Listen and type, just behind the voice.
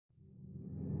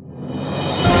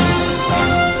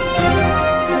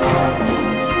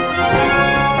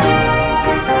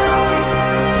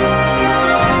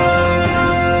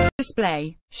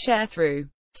Display. Sharethrough.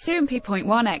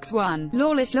 Soompi.1x1.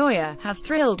 Lawless Lawyer has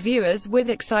thrilled viewers with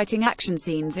exciting action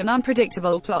scenes and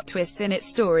unpredictable plot twists in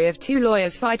its story of two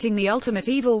lawyers fighting the ultimate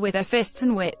evil with their fists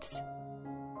and wits.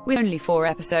 With only 4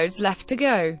 episodes left to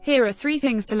go, here are 3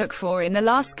 things to look for in the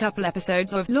last couple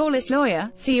episodes of Lawless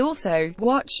Lawyer. See also,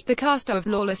 watch. The cast of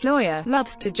Lawless Lawyer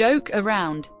loves to joke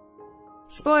around.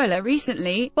 Spoiler: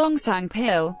 recently, Bong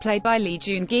Sang-pil, played by Lee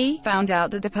Joon-gi, found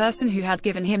out that the person who had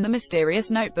given him the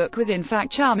mysterious notebook was in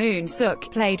fact Cha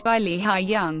Moon-suk, played by Lee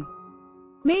Hae-young.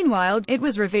 Meanwhile, it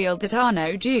was revealed that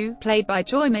Arno-ju, played by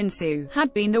Choi Min-soo,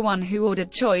 had been the one who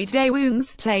ordered Choi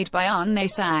Dae-woong's, played by Ahn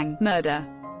Na-sang, murder.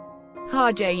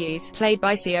 Ha Jae-ye's, played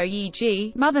by Seo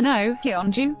Ye-ji, mother No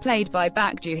Hyun-ju, played by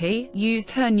Bak Joo-hee,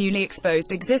 used her newly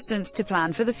exposed existence to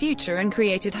plan for the future and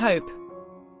created hope.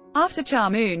 After Cha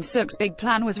Moon-suk's big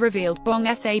plan was revealed, Bong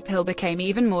Sang-pil became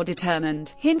even more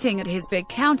determined, hinting at his big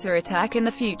counter-attack in the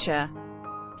future.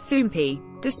 Soompi.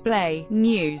 Display.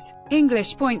 News.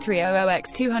 English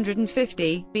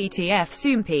 .300x250, BTF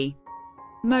Soompi.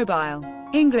 Mobile.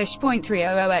 English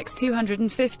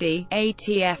 .300x250,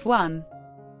 ATF1.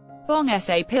 Bong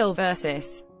Sang-pil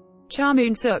vs. Cha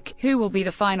Moon-suk, who will be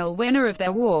the final winner of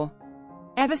their war?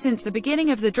 Ever since the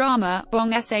beginning of the drama,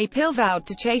 Bong Sang-pil vowed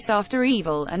to chase after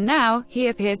evil, and now, he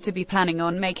appears to be planning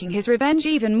on making his revenge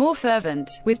even more fervent.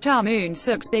 With Cha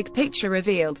Moon-suk's big picture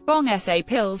revealed, Bong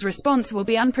Sang-pil's response will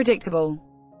be unpredictable.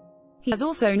 He has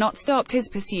also not stopped his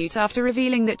pursuit after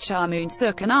revealing that Cha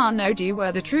Moon-suk and Arno-ju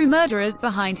were the true murderers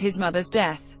behind his mother's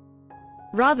death.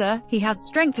 Rather, he has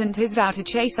strengthened his vow to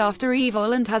chase after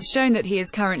evil and has shown that he is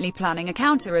currently planning a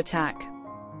counter-attack.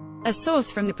 A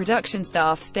source from the production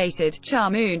staff stated, Cha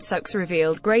Moon-suk's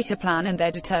revealed greater plan and their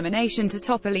determination to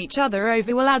topple each other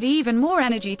over will add even more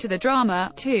energy to the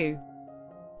drama, too.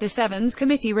 The Seven's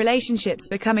committee relationships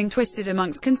becoming twisted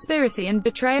amongst conspiracy and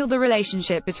betrayal. The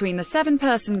relationship between the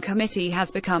 7-person committee has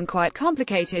become quite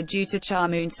complicated due to Cha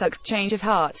Moon-suk's change of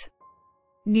heart.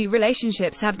 New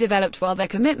relationships have developed while their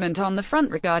commitment on the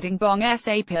front regarding Bong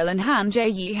Sang-pil and Han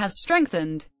Jae-yi has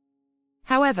strengthened.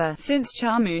 However, since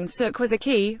Cha Moon-suk was a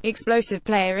key, explosive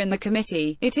player in the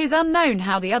committee, it is unknown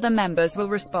how the other members will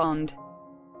respond.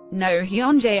 No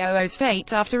Hyun-jae's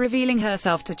fate. After revealing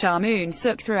herself to Cha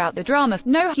Moon-suk throughout the drama,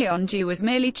 No Hyun-ju was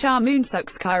merely Cha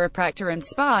Moon-suk's chiropractor and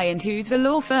spy into the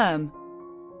law firm.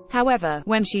 However,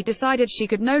 when she decided she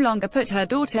could no longer put her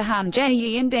daughter Han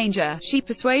Jae-yi in danger, she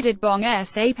persuaded Bong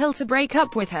Sang-pil to break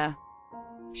up with her.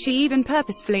 She even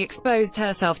purposefully exposed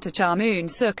herself to Cha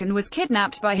Moon-suk and was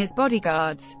kidnapped by his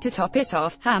bodyguards. To top it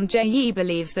off, Han Jae-yi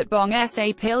believes that Bong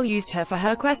Sang-pil used her for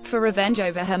her quest for revenge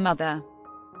over her mother.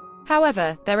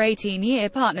 However, their 18-year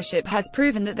partnership has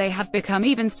proven that they have become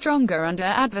even stronger under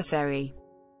adversary.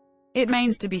 It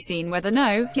remains to be seen whether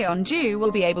No Hyun-ju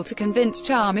will be able to convince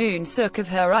Cha Moon-suk of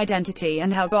her identity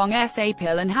and how Bong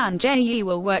Sang-pil and Han Jae-yi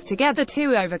will work together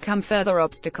to overcome further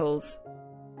obstacles.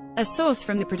 A source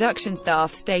from the production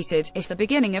staff stated, if the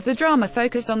beginning of the drama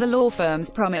focused on the law firm's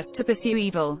promise to pursue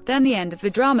evil, then the end of the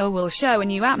drama will show a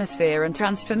new atmosphere and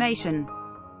transformation.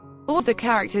 All the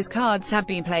characters' cards have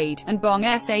been played, and Bong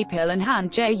Sang-pil and Han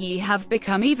Jae-yi have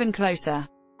become even closer.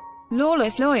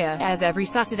 Lawless Lawyer airs every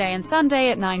Saturday and Sunday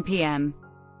at 9 p.m.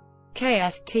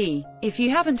 KST. If you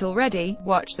haven't already,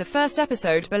 watch the first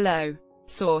episode below.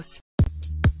 Source.